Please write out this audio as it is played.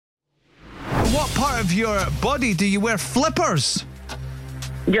What part of your body do you wear flippers?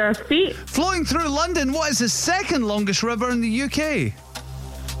 Your feet. Flowing through London, what is the second longest river in the UK?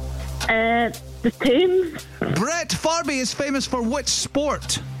 The Thames. Brett Farby is famous for which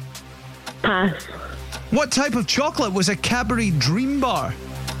sport? Pass. What type of chocolate was a Cadbury Dream Bar?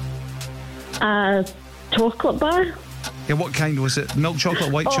 Chocolate bar. Yeah, what kind was it? Milk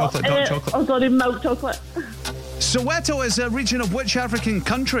chocolate, white chocolate, dark chocolate? Oh, sorry, milk chocolate. Soweto is a region of which African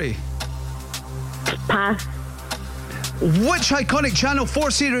country? Pass. Which iconic Channel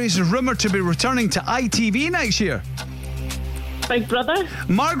 4 series is rumoured to be returning to ITV next year? Big Brother.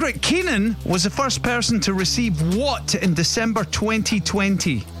 Margaret Keenan was the first person to receive what in December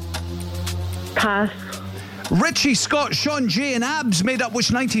 2020? Pass. Richie, Scott, Sean, Jay and Abs made up which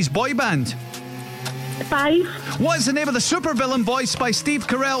 90s boy band? 5. What is the name of the supervillain voiced by Steve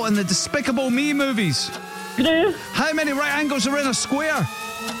Carell in the Despicable Me movies? Gru. How many right angles are in a square?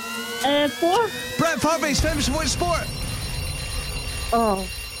 4. Brett Farby is famous for which sport?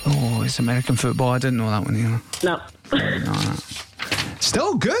 Oh, it's American football. I didn't know that one either. no.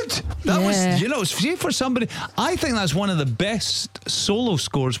 Still good. That was, see, for somebody, I think that's one of the best solo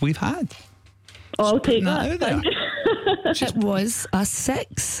scores we've had. I'll take Out that. there. It was a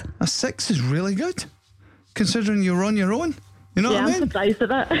 6. A 6 is really good, considering you're on your own. You know Yeah, what I I'm mean? surprised at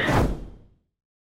that.